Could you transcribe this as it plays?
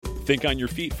Think on your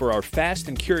feet for our Fast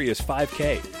and Curious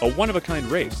 5K, a one-of-a-kind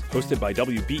race hosted by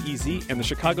WBEZ and the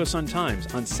Chicago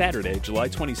Sun-Times on Saturday, July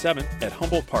 27th at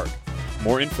Humboldt Park.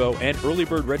 More info and early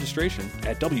bird registration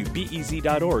at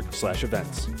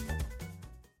wbez.org/events.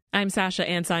 I'm Sasha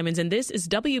Ann Simons, and this is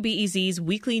WBEZ's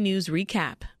Weekly News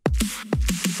Recap.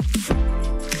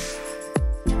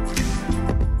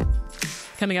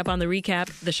 Coming up on the recap,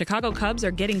 the Chicago Cubs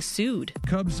are getting sued.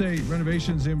 Cubs say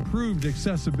renovations improved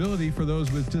accessibility for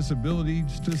those with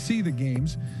disabilities to see the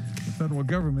games. The federal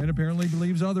government apparently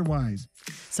believes otherwise.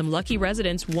 Some lucky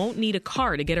residents won't need a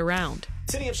car to get around.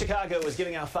 City of Chicago is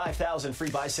giving out 5,000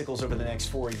 free bicycles over the next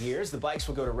 4 years. The bikes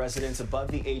will go to residents above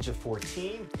the age of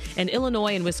 14. And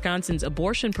Illinois and Wisconsin's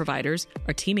abortion providers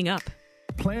are teaming up.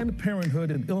 Planned Parenthood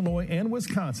in Illinois and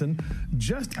Wisconsin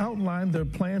just outlined their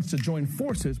plans to join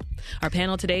forces. Our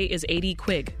panel today is A.D.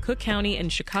 Quigg, Cook County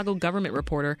and Chicago government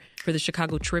reporter for the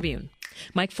Chicago Tribune,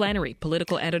 Mike Flannery,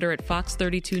 political editor at Fox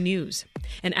 32 News,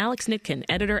 and Alex Nitkin,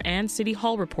 editor and City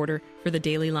Hall reporter for the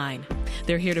Daily Line.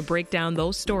 They're here to break down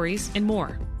those stories and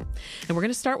more. And we're going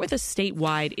to start with a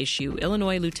statewide issue.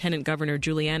 Illinois Lieutenant Governor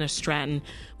Juliana Stratton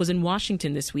was in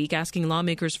Washington this week asking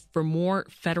lawmakers for more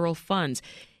federal funds.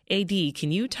 A.D.,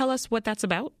 can you tell us what that's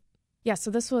about? Yeah, so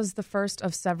this was the first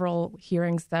of several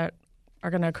hearings that are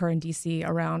going to occur in D.C.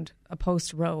 around a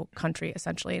post-Roe country,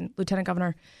 essentially. And Lieutenant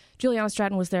Governor Juliana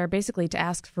Stratton was there basically to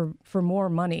ask for more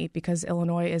money because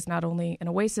Illinois is not only an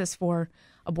oasis for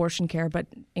abortion care, but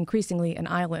increasingly an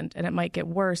island. And it might get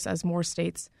worse as more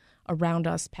states around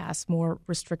us pass more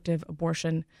restrictive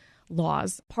abortion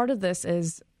laws. Part of this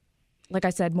is, like I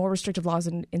said, more restrictive laws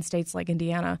in states like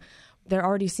Indiana. They're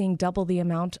already seeing double the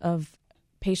amount of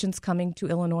patients coming to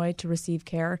Illinois to receive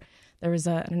care. There was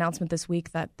an announcement this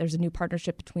week that there's a new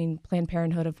partnership between Planned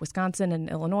Parenthood of Wisconsin and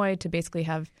Illinois to basically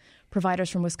have providers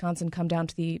from Wisconsin come down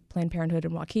to the Planned Parenthood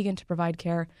in Waukegan to provide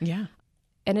care. Yeah.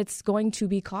 And it's going to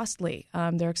be costly.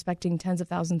 They're expecting tens of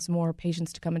thousands more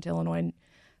patients to come into Illinois. And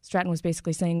Stratton was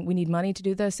basically saying we need money to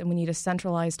do this and we need a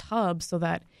centralized hub so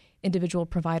that individual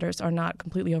providers are not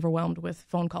completely overwhelmed with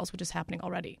phone calls, which is happening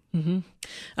already. Mm-hmm.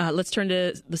 Let's turn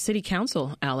to the city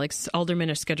council, Alex.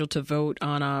 Aldermen are scheduled to vote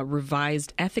on a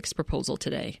revised ethics proposal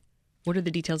today. What are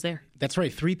the details there? That's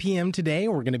right. 3 p.m. today,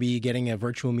 we're going to be getting a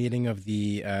virtual meeting of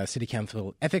the City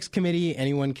Council Ethics Committee.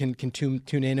 Anyone can tune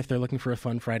in if they're looking for a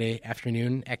fun Friday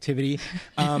afternoon activity.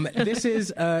 This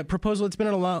is a proposal. It's been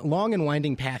a long and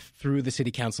winding path through the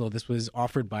City Council. This was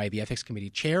offered by the Ethics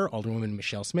Committee Chair, Alderwoman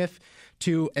Michelle Smith,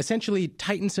 to essentially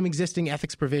tighten some existing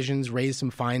ethics provisions, raise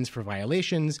some fines for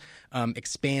violations,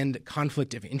 expand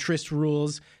conflict of interest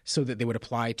rules so that they would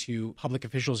apply to public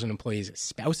officials and employees'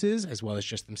 spouses as well as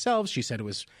just themselves. She said it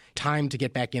was time to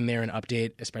get back in there and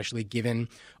update, especially given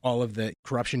all of the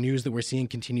corruption news that we're seeing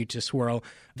continue to swirl.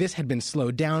 This had been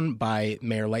slowed down by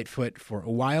Mayor Lightfoot for a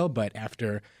while, but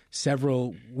after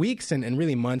several weeks and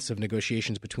really months of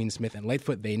negotiations between Smith and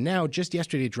Lightfoot, they now just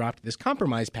yesterday dropped this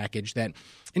compromise package that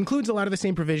includes a lot of the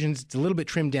same provisions. It's a little bit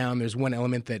trimmed down. There's one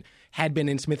element that had been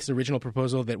in Smith's original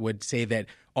proposal that would say that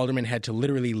aldermen had to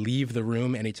literally leave the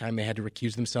room anytime they had to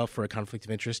recuse themselves for a conflict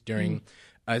of interest during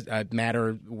a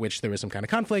matter which there was some kind of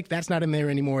conflict. That's not in there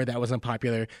anymore. That wasn't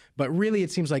popular. But really,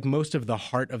 it seems like most of the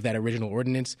heart of that original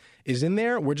ordinance is in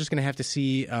there. We're just going to have to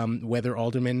see whether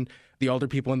the alder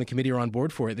people in the committee are on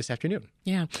board for it this afternoon.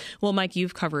 Yeah. Well, Mike,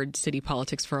 you've covered city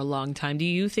politics for a long time. Do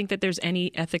you think that there's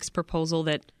any ethics proposal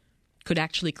that could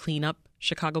actually clean up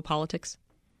Chicago politics?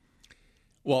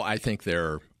 Well, I think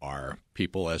there are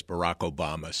people, as Barack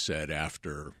Obama said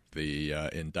after the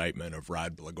indictment of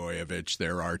Rod Blagojevich,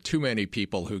 there are too many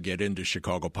people who get into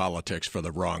Chicago politics for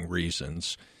the wrong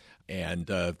reasons, and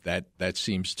that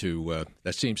seems to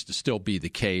still be the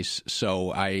case.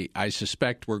 So I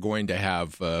suspect we're going to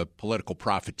have political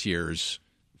profiteers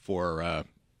for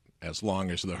as long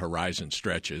as the horizon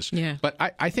stretches. Yeah. But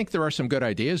I think there are some good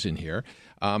ideas in here.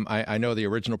 I know the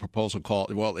original proposal called,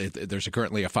 there's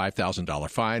currently a $5,000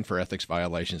 fine for ethics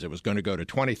violations. It was going to go to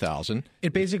 $20,000.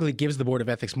 It basically gives the Board of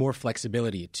Ethics more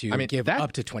flexibility to give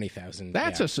up to $20,000.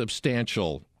 That's a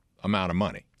substantial amount of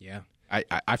money. Yeah.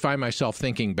 I find myself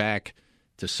thinking back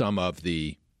to some of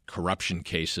the corruption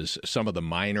cases, some of the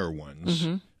minor ones,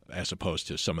 as opposed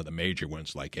to some of the major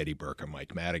ones like Eddie Burke or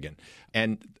Mike Madigan.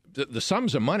 And the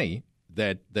sums of money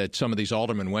that some of these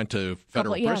aldermen went to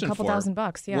federal prison a couple for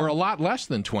 $1,000, were a lot less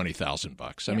than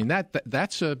 $20,000. I mean,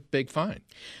 that's a big fine.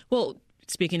 Well,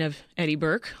 speaking of Eddie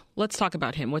Burke, let's talk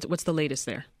about him. What's the latest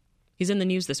there? He's in the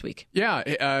news this week.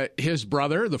 Yeah, his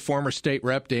brother, the former state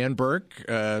rep Dan Burke,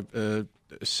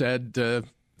 said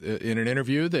in an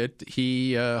interview that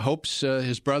he hopes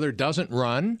his brother doesn't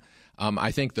run.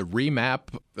 I think the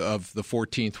remap of the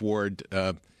 14th Ward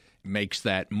makes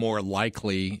that more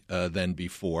likely than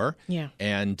before. Yeah.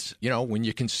 And, when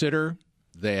you consider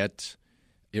that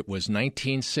it was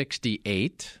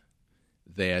 1968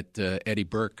 that Eddie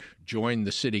Burke joined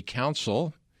the city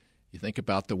council, you think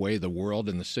about the way the world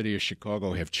and the city of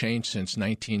Chicago have changed since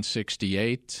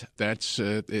 1968. That's,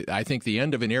 I think, the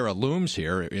end of an era looms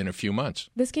here in a few months.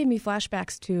 This gave me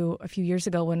flashbacks to a few years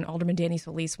ago when Alderman Danny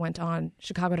Solis went on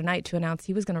Chicago Tonight to announce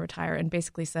he was going to retire and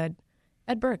basically said,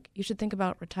 Ed Burke, you should think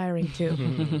about retiring too.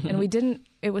 And we didn't,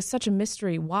 it was such a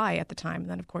mystery why at the time. And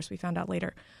then, of course, we found out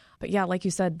later. But yeah, like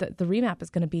you said, the remap is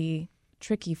going to be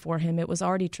tricky for him. It was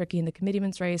already tricky in the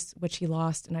committeeman's race, which he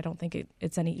lost, and I don't think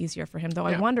it's any easier for him. Though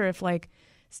I wonder if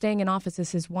staying in office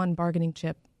is his one bargaining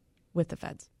chip with the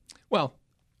feds. Well,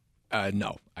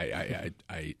 no. I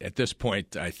at this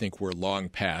point, I think we're long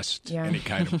past any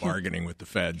kind of bargaining with the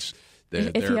feds.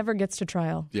 If he ever gets to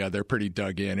trial. Yeah, they're pretty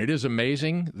dug in. It is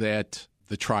amazing that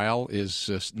the trial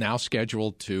is now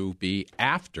scheduled to be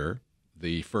after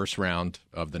the first round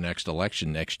of the next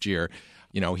election next year.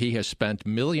 He has spent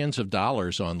millions of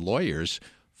dollars on lawyers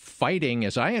fighting,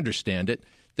 as I understand it.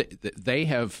 They've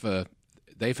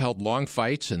held long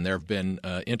fights, and there have been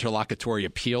interlocutory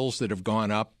appeals that have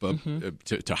gone up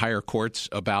to higher courts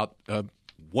about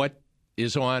what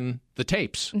is on the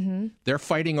tapes. Mm-hmm. They're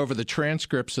fighting over the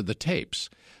transcripts of the tapes.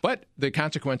 But the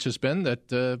consequence has been that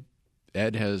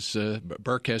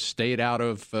Burke has stayed out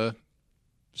of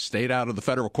the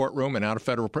federal courtroom and out of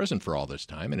federal prison for all this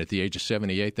time. And at the age of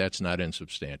 78, that's not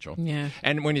insubstantial. Yeah.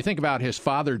 And when you think about his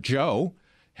father, Joe,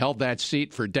 held that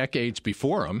seat for decades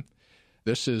before him,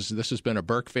 this has been a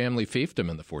Burke family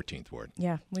fiefdom in the 14th Ward.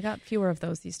 Yeah, we got fewer of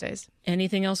those these days.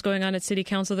 Anything else going on at City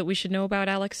Council that we should know about,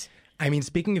 Alex? I mean,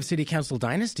 speaking of city council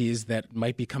dynasties that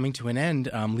might be coming to an end,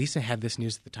 Lisa had this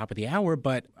news at the top of the hour,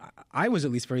 but I was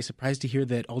at least very surprised to hear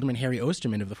that Alderman Harry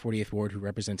Osterman of the 48th Ward, who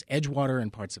represents Edgewater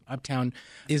and parts of Uptown,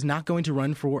 is not going to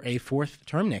run for a fourth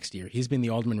term next year. He's been the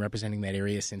alderman representing that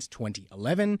area since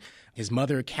 2011. His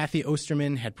mother, Kathy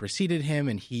Osterman, had preceded him,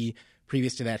 and he,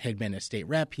 previous to that, had been a state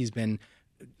rep. He's been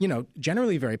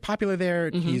generally very popular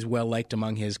there. Mm-hmm. He's well-liked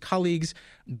among his colleagues.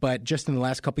 But just in the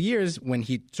last couple of years, when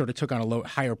he sort of took on a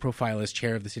higher profile as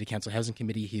chair of the City Council Housing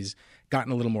Committee, he's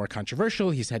gotten a little more controversial.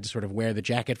 He's had to sort of wear the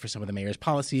jacket for some of the mayor's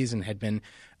policies and had been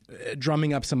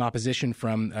drumming up some opposition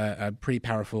from a pretty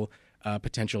powerful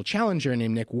potential challenger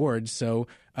named Nick Ward. So,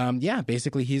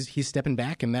 basically he's stepping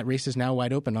back, and that race is now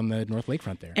wide open on the North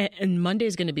Lakefront there. And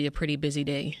Monday's going to be a pretty busy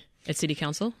day at City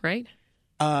Council, right?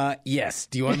 Yes.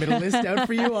 Do you want me to list out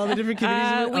for you all the different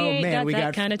committees? We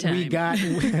got kind of time.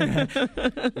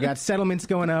 We got settlements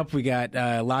going up. We got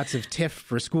lots of TIF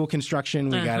for school construction.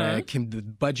 We got a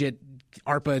budget,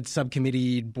 ARPA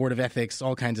subcommittee, Board of Ethics,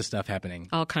 all kinds of stuff happening.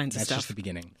 All kinds of That's stuff. That's just the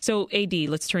beginning. So, AD,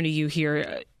 let's turn to you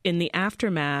here. In the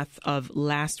aftermath of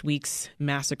last week's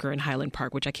massacre in Highland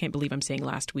Park, which I can't believe I'm saying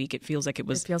last week. It feels like it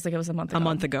was a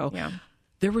month ago. Yeah.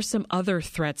 There were some other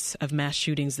threats of mass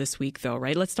shootings this week, though,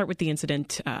 right? Let's start with the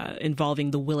incident involving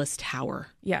the Willis Tower.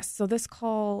 Yes. So this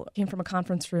call came from a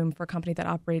conference room for a company that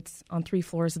operates on 3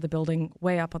 floors of the building,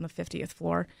 way up on the 50th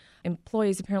floor.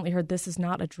 Employees apparently heard this is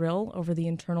not a drill over the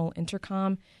internal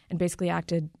intercom and basically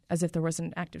acted as if there was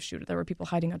an active shooter. There were people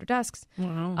hiding under desks.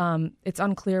 Wow. It's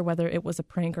unclear whether it was a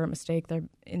prank or a mistake. They're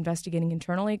investigating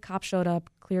internally. Cops showed up,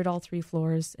 cleared all 3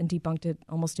 floors, and debunked it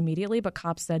almost immediately. But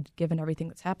cops said, given everything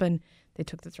that's happened, they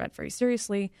took the threat very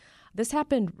seriously. This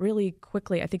happened really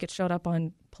quickly. I think it showed up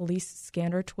on police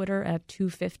scanner Twitter at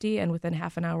 2:50, and within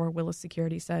half an hour, Willis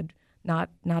Security said, not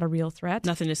a real threat.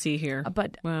 Nothing to see here.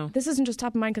 But wow. This isn't just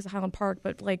top of mind because of Highland Park,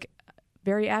 but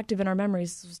very active in our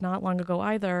memories. This was not long ago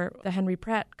either. The Henry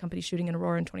Pratt company shooting in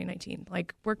Aurora in 2019.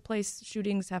 Workplace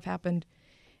shootings have happened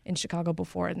in Chicago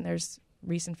before, and there's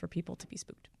reason for people to be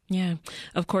spooked. Yeah.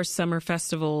 Of course, summer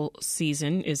festival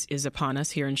season is upon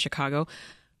us here in Chicago.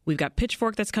 We've got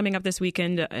Pitchfork that's coming up this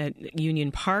weekend at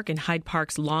Union Park, and Hyde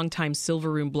Park's longtime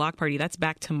Silver Room Block Party. That's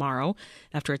back tomorrow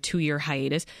after a 2-year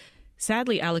hiatus.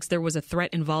 Sadly, Alex, there was a threat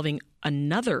involving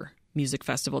another music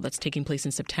festival that's taking place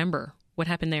in September. What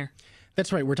happened there?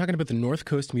 That's right. We're talking about the North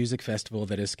Coast Music Festival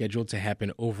that is scheduled to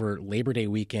happen over Labor Day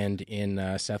weekend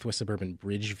in southwest suburban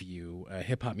Bridgeview, a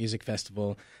hip-hop music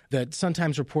festival. The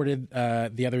Sun-Times reported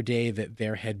the other day that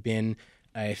there had been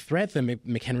a threat. The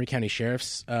McHenry County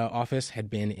Sheriff's Office had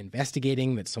been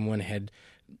investigating that someone had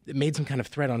made some kind of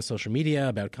threat on social media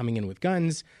about coming in with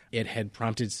guns. It had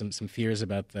prompted some fears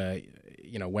about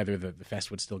whether the fest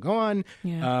would still go on.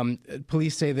 Yeah.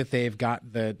 Police say that they've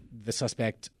got the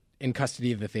suspect in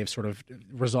custody, that they've sort of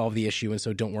resolved the issue, and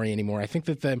so don't worry anymore. I think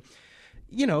that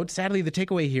sadly, the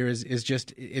takeaway here is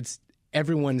just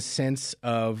everyone's sense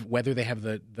of whether they have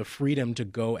the freedom to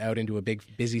go out into a big,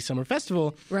 busy summer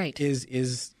festival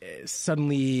is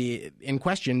suddenly in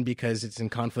question because it's in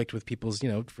conflict with people's,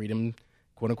 freedom,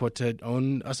 quote unquote, to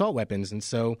own assault weapons. And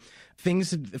so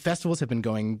festivals have been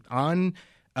going on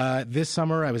this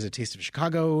summer. I was at Taste of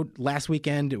Chicago last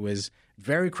weekend. It was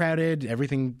very crowded.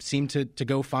 Everything seemed to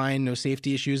go fine, no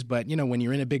safety issues. But, when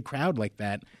you're in a big crowd like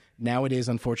that, nowadays,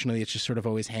 unfortunately, it's just sort of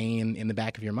always hanging in the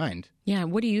back of your mind. Yeah.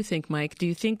 What do you think, Mike? Do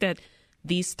you think that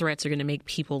these threats are going to make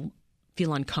people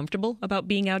feel uncomfortable about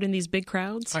being out in these big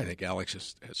crowds? I think Alex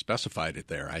has specified it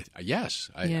there.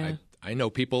 I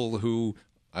know people who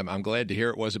I'm glad to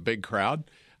hear it was a big crowd.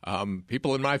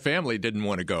 People in my family didn't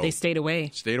want to go. They stayed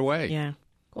away. Yeah.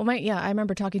 Well, I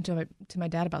remember talking to my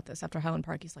dad about this after Highland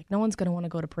Park. He's like, no one's going to want to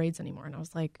go to parades anymore. And I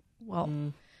was like, well,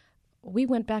 we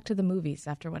went back to the movies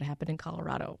after what happened in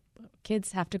Colorado.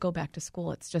 Kids have to go back to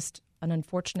school. It's just an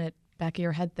unfortunate back of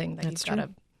your head thing that you've got to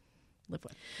live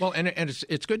with. Well, and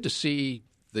it's good to see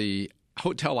the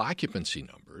hotel occupancy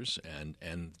numbers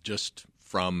and just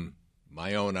from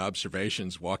my own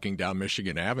observations walking down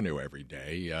Michigan Avenue every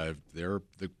day,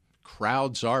 the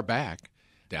crowds are back.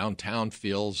 Downtown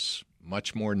feels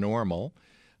much more normal,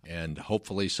 and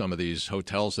hopefully some of these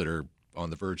hotels that are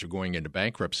on the verge of going into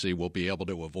bankruptcy will be able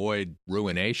to avoid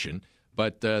ruination.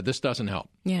 But this doesn't help.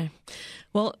 Yeah.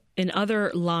 Well, in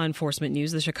other law enforcement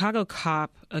news, the Chicago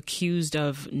cop accused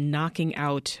of knocking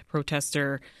out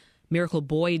protester Miracle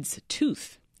Boyd's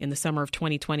tooth in the summer of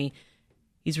 2020,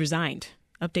 he's resigned.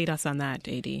 Update us on that,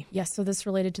 AD. Yes, so this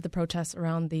related to the protests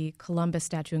around the Columbus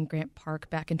statue in Grant Park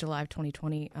back in July of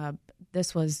 2020.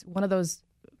 This was one of those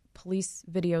police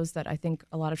videos that I think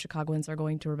a lot of Chicagoans are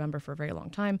going to remember for a very long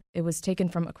time. It was taken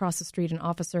from across the street, an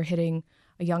officer hitting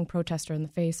a young protester in the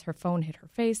face. Her phone hit her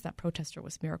face. That protester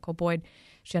was Miracle Boyd.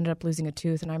 She ended up losing a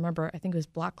tooth. And I remember, I think it was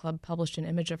Block Club published an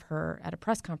image of her at a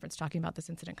press conference talking about this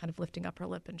incident, kind of lifting up her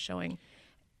lip and showing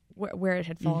where it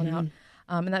had fallen out.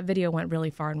 And that video went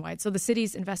really far and wide. So the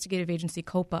city's investigative agency,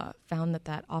 COPA, found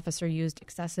that officer used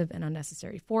excessive and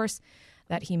unnecessary force,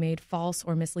 that he made false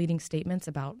or misleading statements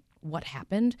about what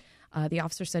happened. The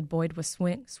officer said Boyd was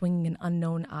swinging an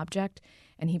unknown object,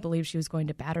 and he believed she was going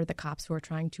to batter the cops who were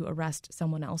trying to arrest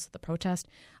someone else at the protest.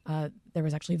 There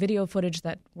was actually video footage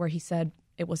where he said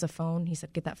it was a phone. He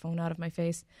said, "Get that phone out of my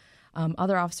face."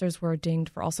 Other officers were dinged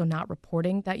for also not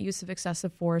reporting that use of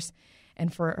excessive force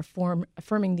and for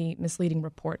affirming the misleading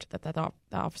report that the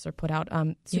officer put out.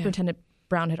 Superintendent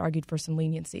Brown had argued for some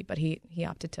leniency, but he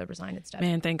opted to resign instead.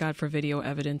 Man, thank God for video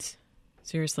evidence.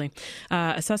 Seriously.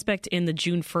 A suspect in the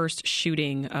June 1st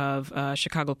shooting of a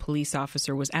Chicago police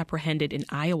officer was apprehended in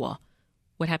Iowa.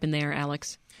 What happened there,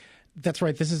 Alex? That's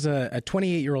right. This is a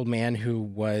 28-year-old man who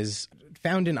was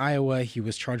found in Iowa. He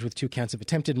was charged with 2 counts of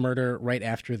attempted murder right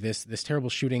after this terrible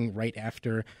shooting, right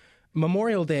after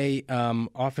Memorial Day.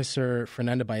 Officer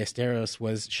Fernanda Ballesteros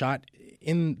was shot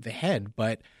in the head,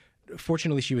 but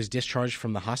fortunately she was discharged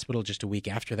from the hospital just a week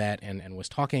after that and was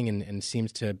talking and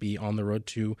seems to be on the road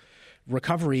to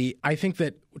recovery. I think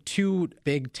that 2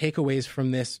 big takeaways from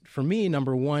this, for me,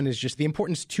 number one is just the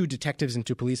importance to detectives and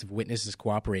to police of witnesses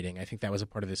cooperating. I think that was a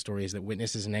part of the story, is that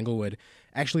witnesses in Englewood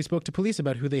actually spoke to police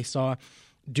about who they saw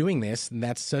doing this, and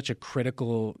that's such a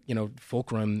critical,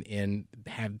 fulcrum in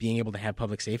being able to have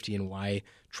public safety and why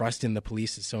trust in the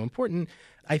police is so important.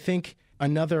 I think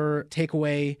another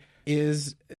takeaway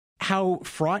is how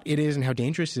fraught it is and how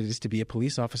dangerous it is to be a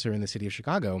police officer in the city of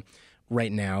Chicago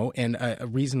right now, and a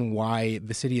reason why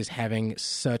the city is having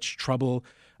such trouble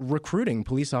recruiting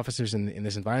police officers in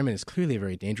this environment. Is clearly a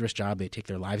very dangerous job. They take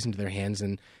their lives into their hands,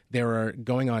 and there are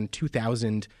going on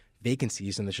 2,000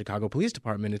 vacancies in the Chicago Police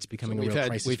Department. It's becoming a real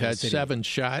crisis. We've had 7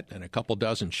 shot and a couple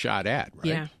dozen shot at, right?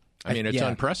 Yeah. I mean, it's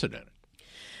unprecedented.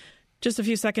 Just a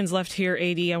few seconds left here,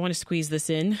 AD. I want to squeeze this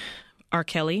in. R.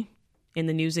 Kelly in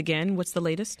the news again. What's the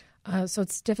latest? So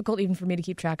it's difficult even for me to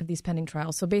keep track of these pending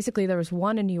trials. So basically there was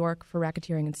one in New York for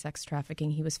racketeering and sex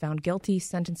trafficking. He was found guilty,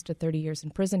 sentenced to 30 years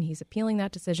in prison. He's appealing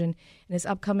that decision. In his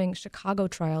upcoming Chicago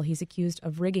trial, he's accused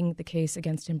of rigging the case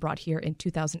against him brought here in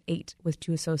 2008 with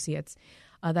 2 associates.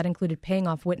 That included paying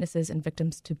off witnesses and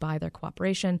victims to buy their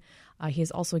cooperation. He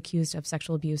is also accused of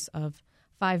sexual abuse of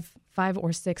five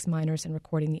or 6 minors and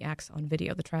recording the acts on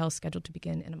video. The trial is scheduled to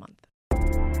begin in a month.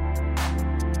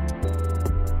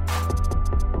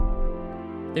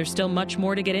 There's still much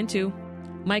more to get into.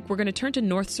 Mike, we're going to turn to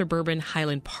North Suburban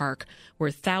Highland Park,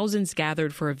 where thousands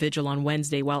gathered for a vigil on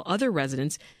Wednesday while other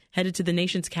residents headed to the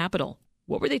nation's capital.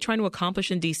 What were they trying to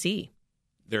accomplish in D.C.?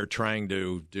 They're trying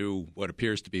to do what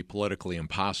appears to be politically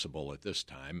impossible at this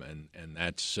time, and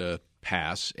that's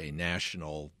pass a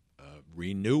national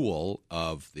renewal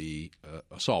of the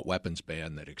assault weapons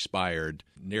ban that expired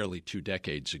nearly 2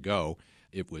 decades ago.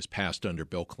 It was passed under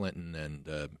Bill Clinton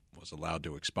and was allowed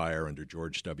to expire under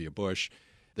George W. Bush.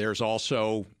 There's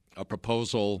also a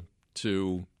proposal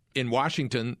in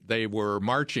Washington, they were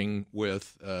marching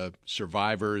with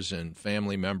survivors and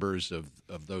family members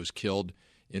of those killed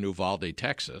in Uvalde,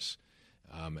 Texas,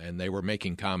 and they were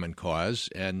making common cause.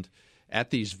 And at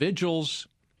these vigils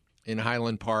in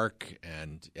Highland Park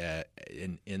and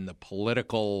in the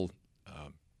political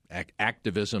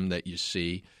activism that you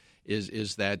see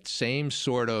is that same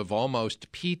sort of almost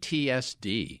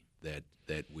PTSD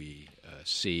that we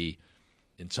see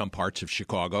in some parts of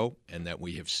Chicago and that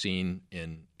we have seen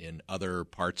in other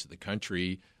parts of the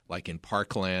country, like in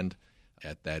Parkland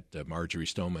at that Marjorie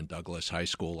Stoneman Douglas High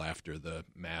School after the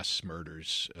mass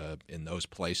murders in those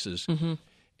places. Mm-hmm.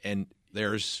 And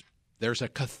there's a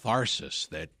catharsis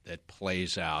that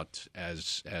plays out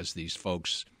as these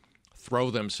folks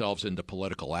throw themselves into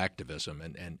political activism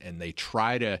and they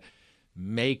try to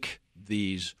make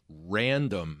these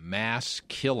random mass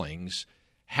killings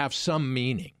have some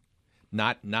meaning.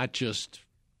 Not just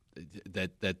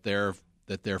that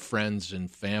their friends and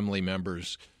family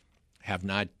members have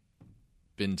not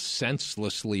been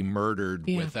senselessly murdered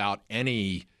without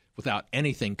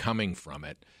anything coming from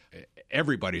it.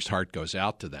 Everybody's heart goes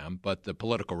out to them, but the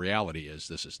political reality is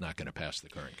this is not going to pass the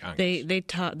current Congress.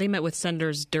 They met with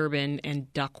Senators Durbin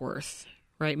and Duckworth,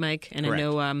 right, Mike? And Correct. I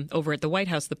know over at the White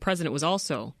House, the president was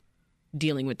also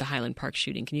dealing with the Highland Park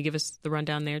shooting. Can you give us the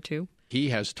rundown there, too? He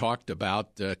has talked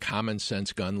about common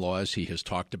sense gun laws. He has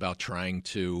talked about trying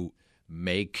to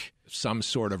make some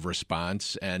sort of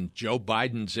response. And Joe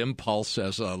Biden's impulse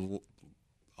as a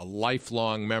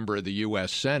lifelong member of the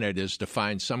U.S. Senate is to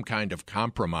find some kind of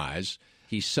compromise.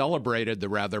 He celebrated the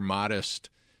rather modest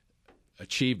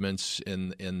achievements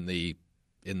in the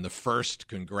first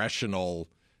congressional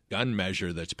gun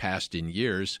measure that's passed in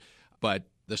years, but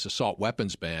this assault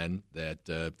weapons ban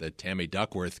that Tammy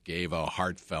Duckworth gave a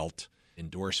heartfelt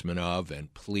endorsement of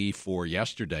and plea for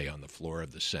yesterday on the floor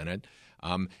of the Senate,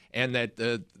 and that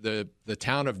the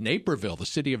town of Naperville, the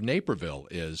city of Naperville,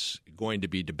 is going to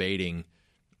be debating,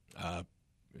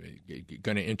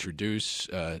 going to introduce,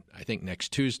 I think,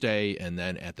 next Tuesday, and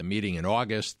then at the meeting in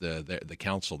August, the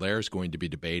council there is going to be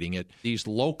debating it. These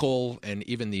local and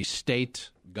even these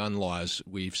state gun laws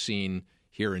we've seen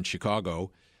here in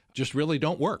Chicago just really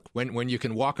don't work. When you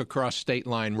can walk across State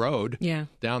Line Road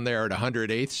down there at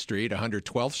 108th Street,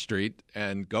 112th Street,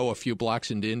 and go a few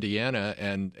blocks into Indiana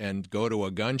and go to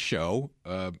a gun show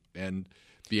and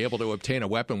be able to obtain a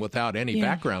weapon without any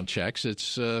background checks,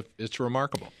 it's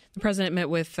remarkable. The president met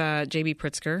with J.B.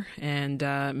 Pritzker and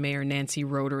Mayor Nancy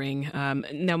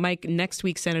Rotering. Now, Mike, next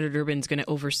week Senator Durbin's going to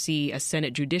oversee a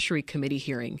Senate Judiciary Committee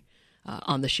hearing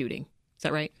on the shooting. Is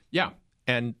that right? Yeah,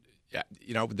 and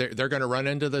they're going to run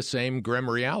into the same grim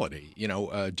reality.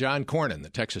 John Cornyn, the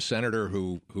Texas senator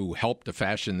who helped to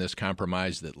fashion this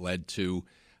compromise that led to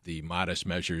the modest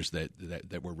measures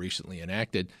that were recently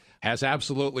enacted, has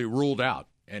absolutely ruled out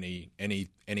any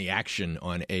action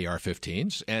on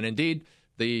AR-15s. And indeed,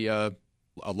 a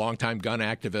longtime gun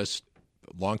activist,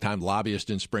 longtime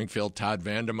lobbyist in Springfield, Todd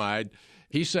Vandermeide,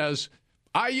 he says,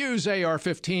 "I use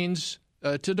AR-15s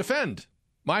to defend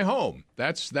my home."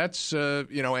 That's and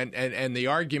the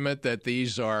argument that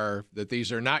these are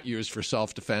not used for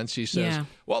self-defense. He says,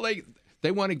 well,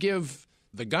 they want to give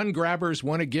the gun grabbers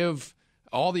want to give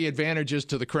all the advantages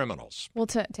to the criminals. Well,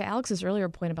 to Alex's earlier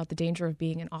point about the danger of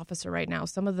being an officer right now,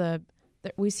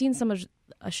 we've seen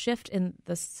a shift in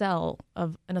the sell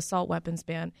of an assault weapons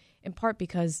ban, in part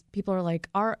because people are like,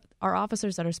 our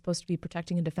officers that are supposed to be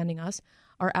protecting and defending us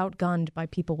are outgunned by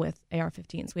people with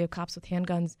AR-15s. We have cops with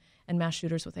handguns and mass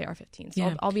shooters with AR-15s.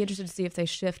 So I'll be interested to see if they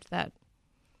shift that.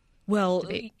 Well,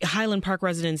 Highland Park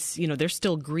residents, they're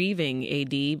still grieving,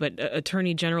 AD, but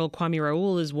Attorney General Kwame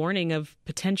Raoul is warning of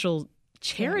potential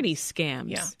charity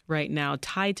scams right now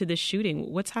tied to this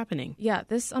shooting. What's happening? Yeah,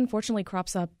 this unfortunately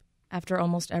crops up after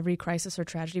almost every crisis or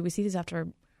tragedy. We see these after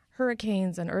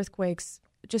hurricanes and earthquakes,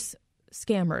 just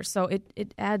scammers. So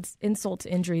it adds insult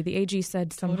to injury. The AG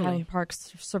said some Highland Park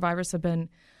survivors have been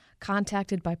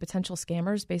contacted by potential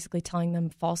scammers, basically telling them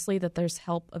falsely that there's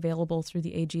help available through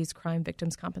the AG's Crime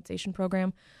Victims Compensation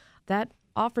Program. That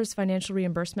offers financial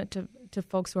reimbursement to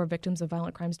folks who are victims of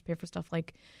violent crimes to pay for stuff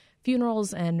like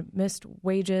funerals and missed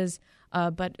wages.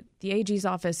 But the AG's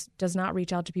office does not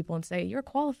reach out to people and say, you're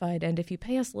qualified, and if you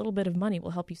pay us a little bit of money,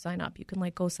 we'll help you sign up. You can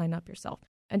go sign up yourself.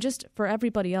 And just for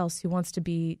everybody else who wants to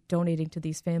be donating to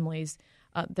these families,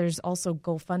 there's also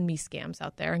GoFundMe scams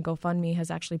out there. And GoFundMe has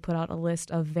actually put out a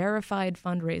list of verified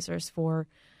fundraisers for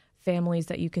families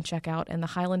that you can check out. And the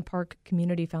Highland Park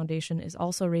Community Foundation is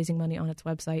also raising money on its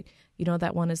website. You know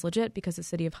that one is legit because the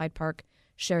city of Hyde Park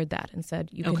shared that and said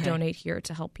you can donate here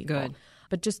to help people. Good.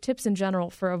 But just tips in general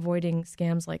for avoiding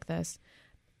scams like this.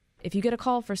 If you get a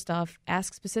call for stuff,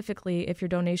 ask specifically if your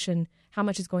donation, how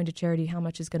much is going to charity, how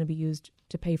much is going to be used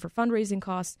to pay for fundraising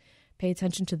costs. Pay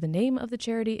attention to the name of the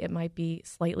charity. It might be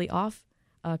slightly off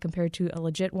compared to a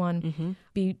legit one. Mm-hmm.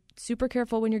 Be super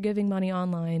careful when you're giving money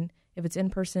online. If it's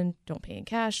in person, don't pay in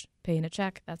cash, pay in a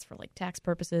check. That's for like tax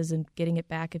purposes and getting it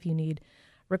back if you need.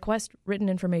 Request written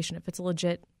information. If it's a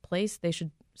legit place, they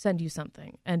should send you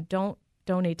something. And don't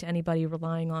donate to anybody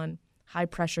relying on high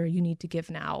pressure, you need to give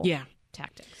now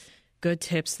tactics. Good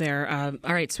tips there.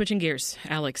 All right, switching gears.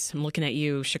 Alex, I'm looking at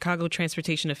you. Chicago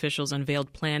transportation officials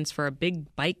unveiled plans for a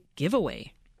big bike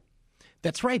giveaway.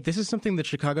 That's right. This is something that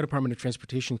Chicago Department of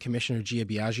Transportation Commissioner Gia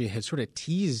Biaggi had sort of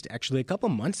teased actually a couple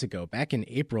months ago, back in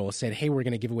April, said, hey, we're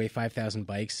going to give away 5,000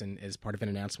 bikes, and as part of an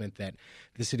announcement that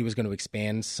the city was going to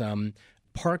expand some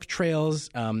park trails.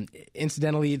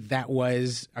 Incidentally, that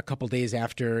was a couple days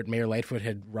after Mayor Lightfoot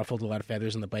had ruffled a lot of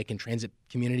feathers in the bike and transit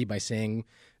community by saying,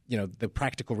 you know, the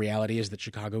practical reality is that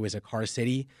Chicago is a car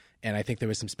city, and I think there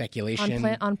was some speculation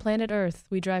on planet Earth.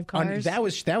 We drive cars. That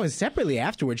was separately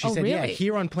afterwards. She said, really? "Yeah,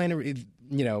 here on planet,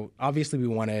 you know, obviously we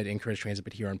want to encourage transit,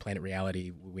 but here on planet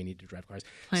reality, we need to drive cars."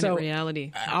 Planet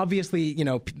reality. Obviously, you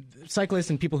know, cyclists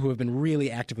and people who have been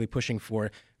really actively pushing for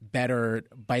better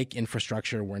bike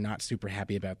infrastructure were not super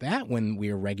happy about that when we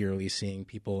are regularly seeing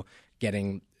people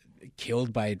getting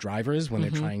killed by drivers when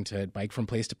they're trying to bike from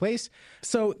place to place.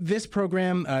 So this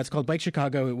program, it's called Bike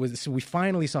Chicago. We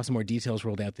finally saw some more details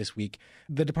rolled out this week.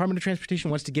 The Department of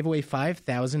Transportation wants to give away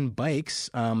 5,000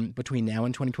 bikes between now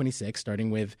and 2026,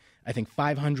 starting with, I think,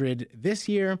 500 this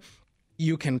year.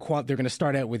 You can they're going to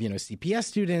start out with, you know, CPS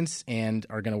students and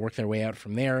are going to work their way out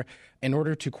from there. In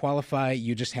order to qualify,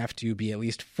 you just have to be at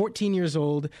least 14 years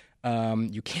old.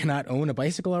 You cannot own a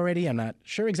bicycle already. I'm not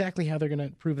sure exactly how they're going to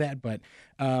prove that, but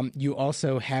you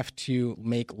also have to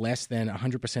make less than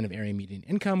 100% of area median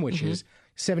income, which is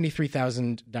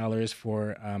 $73,000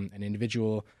 for an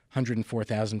individual,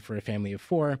 $104,000 for a family of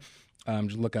four.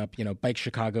 Just look up, you know, Bike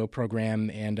Chicago program,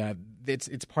 and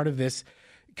it's part of this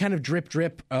kind of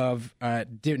drip of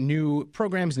new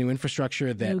programs, new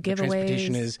infrastructure that new the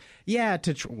transportation is.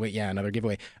 Another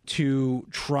giveaway to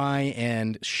try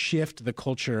and shift the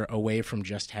culture away from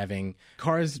just having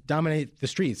cars dominate the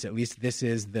streets. At least this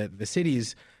is the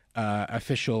city's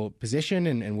official position,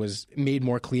 and was made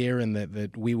more clear in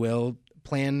the We Will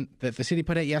plan that the city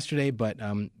put out yesterday. But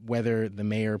whether the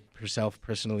mayor herself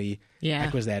personally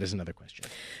echoes that is another question.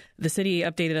 The city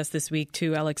updated us this week,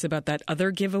 too, Alex, about that other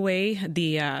giveaway,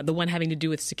 the one having to do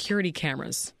with security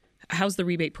cameras. How's the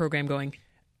rebate program going?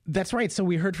 That's right. So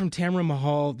we heard from Tamara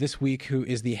Mahal this week, who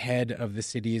is the head of the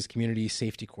city's Community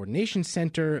Safety Coordination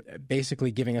Center, basically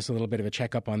giving us a little bit of a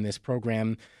checkup on this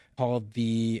program called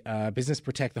the Home and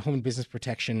Business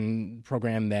Protection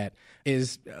Program, that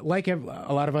is, like a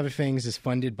lot of other things, is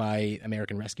funded by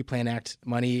American Rescue Plan Act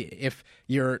money. If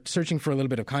you're searching for a little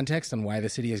bit of context on why the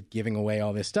city is giving away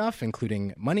all this stuff,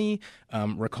 including money,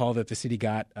 recall that the city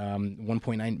got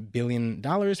 $1.9 billion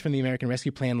from the American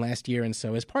Rescue Plan last year. And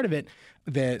so as part of it,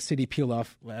 the city peeled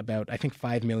off about, I think,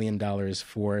 $5 million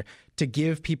to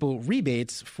give people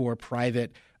rebates for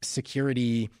private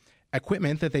security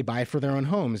equipment that they buy for their own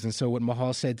homes. And so what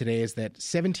Mahal said today is that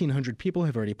 1,700 people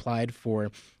have already applied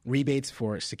for rebates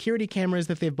for security cameras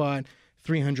that they've bought.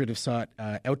 300 have sought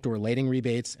outdoor lighting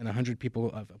rebates, and 100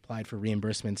 people have applied for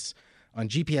reimbursements on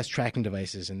GPS tracking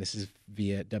devices. And this is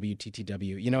via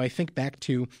WTTW. You know, I think back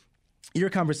to your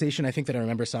conversation, I think that I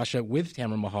remember, Sasha, with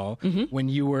Tamara Mahal, when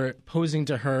you were posing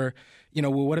to her, you know,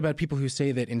 well, what about people who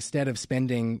say that instead of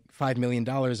spending $5 million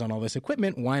on all this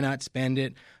equipment, why not spend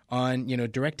it on, you know,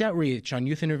 direct outreach, on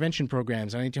youth intervention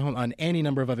programs, on any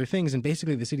number of other things? And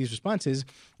basically the city's response is,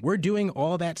 we're doing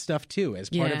all that stuff too. As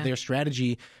part of their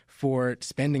strategy for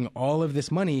spending all of this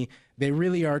money, they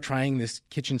really are trying this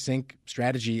kitchen sink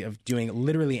strategy of doing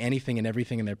literally anything and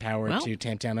everything in their power to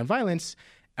tamp down on violence.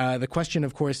 The question,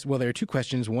 of course, well, there are two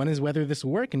questions. One is whether this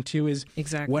will work, and two is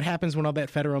what happens when all that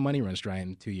federal money runs dry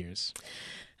in 2 years.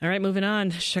 All right, moving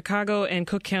on. Chicago and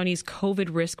Cook County's COVID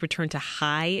risk returned to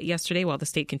high yesterday while the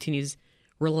state continues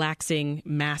relaxing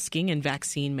masking and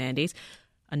vaccine mandates.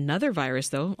 Another virus,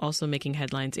 though, also making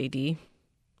headlines, AD,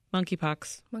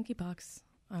 monkeypox. Monkeypox.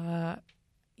 And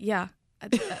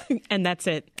that's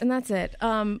it.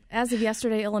 As of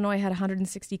yesterday, Illinois had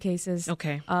 160 cases.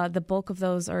 Okay. The bulk of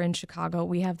those are in Chicago.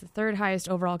 We have the third highest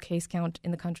overall case count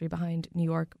in the country behind New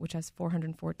York, which has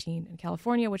 414, and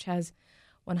California, which has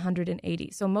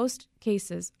 180. So most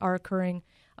cases are occurring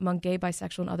among gay,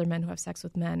 bisexual, and other men who have sex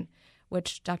with men,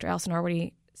 which Dr. Allison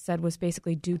already said was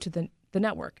basically due to the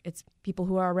network. It's people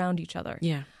who are around each other.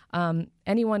 Yeah.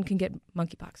 Anyone can get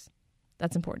monkeypox.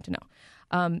 That's important to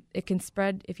know. It can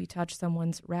spread if you touch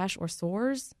someone's rash or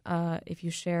sores, if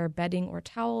you share bedding or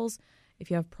towels, if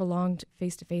you have prolonged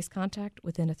face-to-face contact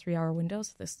within a 3-hour window.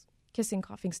 So this kissing,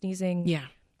 coughing, sneezing,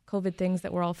 COVID things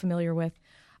that we're all familiar with.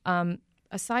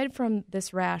 Aside from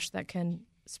this rash that can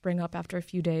spring up after a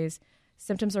few days,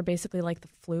 symptoms are basically like the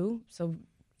flu. So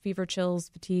fever, chills,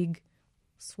 fatigue,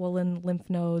 swollen lymph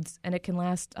nodes, and it can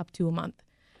last up to a month,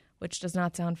 which does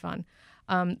not sound fun.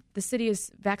 The city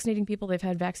is vaccinating people. They've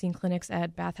had vaccine clinics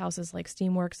at bathhouses like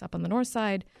Steamworks up on the north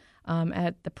side,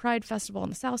 at the Pride Festival on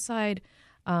the south side.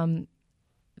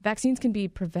 Vaccines can be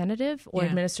preventative or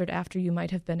administered after you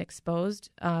might have been exposed,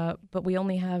 but we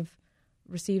only have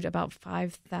received about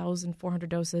 5,400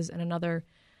 doses, and another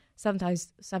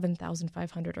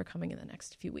 7,500 are coming in the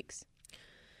next few weeks.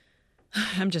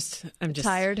 I'm just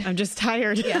tired. I'm just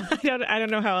tired. Yeah. I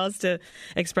don't know how else to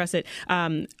express it.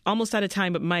 Almost out of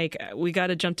time, but Mike, we got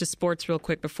to jump to sports real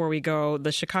quick before we go.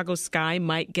 The Chicago Sky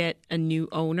might get a new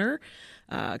owner.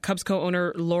 Cubs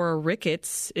co-owner Laura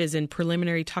Ricketts is in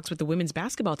preliminary talks with the women's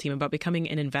basketball team about becoming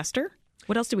an investor.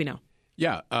 What else do we know?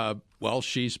 Yeah. Well,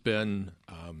 she's been.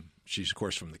 She's, of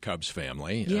course, from the Cubs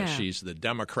family. She's the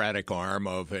Democratic arm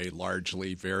of a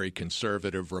largely very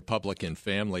conservative Republican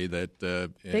family that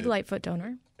big Lightfoot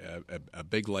donor, a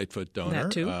big Lightfoot donor,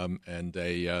 that too. And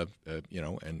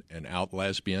an out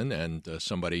lesbian, and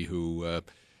somebody who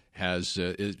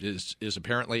is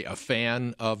apparently a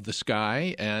fan of the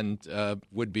Sky, and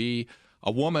would be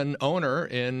a woman owner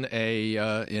in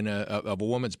a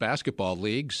women's basketball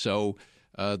league. So.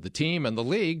 The team and the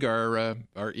league are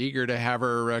eager to have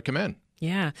her come in.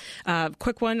 Yeah.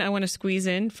 Quick one I want to squeeze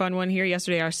in. Fun one here.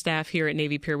 Yesterday, our staff here at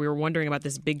Navy Pier, we were wondering about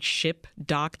this big ship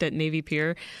docked at Navy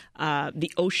Pier,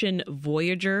 the Ocean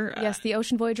Voyager. Yes, the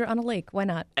Ocean Voyager on a lake. Why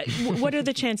not? What are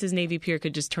the chances Navy Pier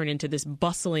could just turn into this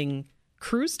bustling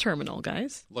cruise terminal,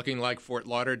 guys? Looking like Fort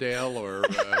Lauderdale, or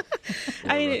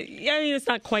I mean, it's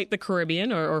not quite the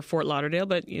Caribbean or Fort Lauderdale,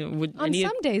 but on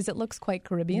some days it looks quite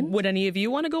Caribbean. Would any of you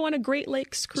want to go on a Great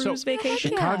Lakes cruise vacation?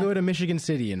 Chicago to Michigan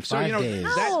City in 5 days.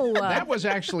 That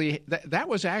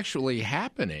was actually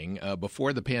happening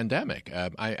before the pandemic.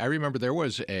 I remember there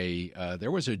was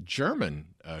a German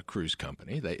cruise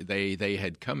company. They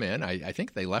had come in. I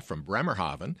think they left from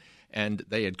Bremerhaven. And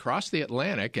they had crossed the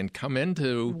Atlantic and come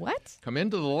into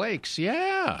the lakes,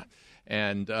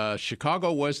 And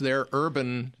Chicago was their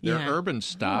urban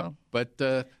stop, but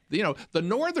the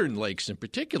northern lakes in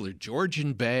particular,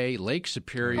 Georgian Bay, Lake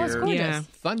Superior,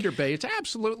 Thunder Bay. It's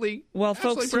absolutely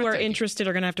folks who are interested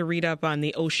are going to have to read up on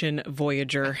the Ocean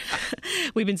Voyager.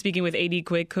 We've been speaking with A.D.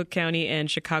 Quigg, Cook County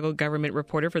and Chicago government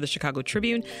reporter for the Chicago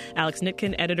Tribune, Alex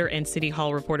Nitkin, editor and City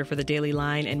Hall reporter for the Daily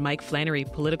Line, and Mike Flannery,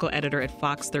 political editor at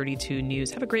Fox 32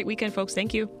 News. Have a great weekend, folks.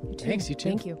 Thank you. Thanks, you too.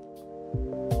 Thank you.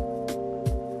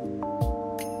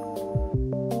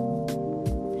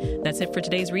 That's it for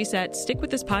today's Reset. Stick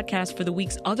with this podcast for the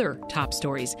week's other top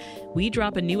stories. We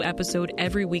drop a new episode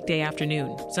every weekday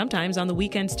afternoon, sometimes on the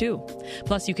weekends too.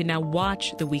 Plus, you can now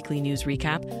watch the weekly news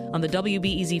recap on the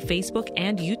WBEZ Facebook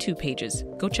and YouTube pages.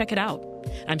 Go check it out.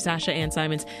 I'm Sasha Ann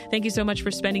Simons. Thank you so much for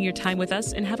spending your time with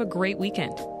us, and have a great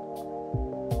weekend.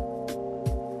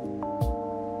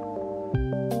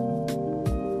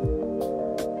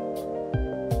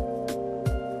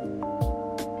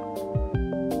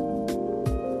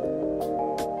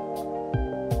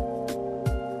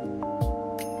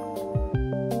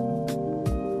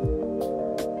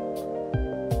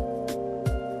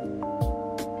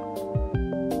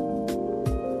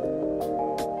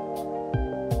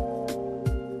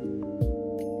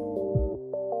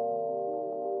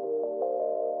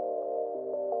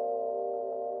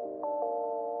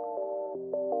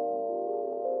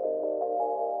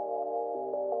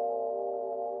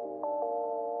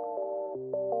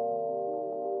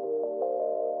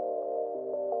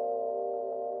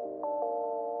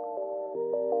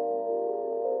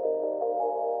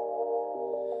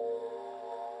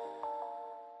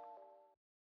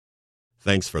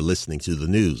 Thanks for listening to the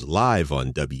news live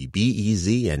on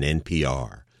WBEZ and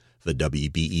NPR. The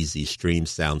WBEZ stream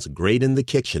sounds great in the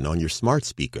kitchen on your smart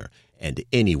speaker and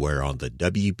anywhere on the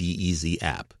WBEZ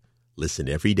app. Listen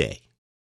every day.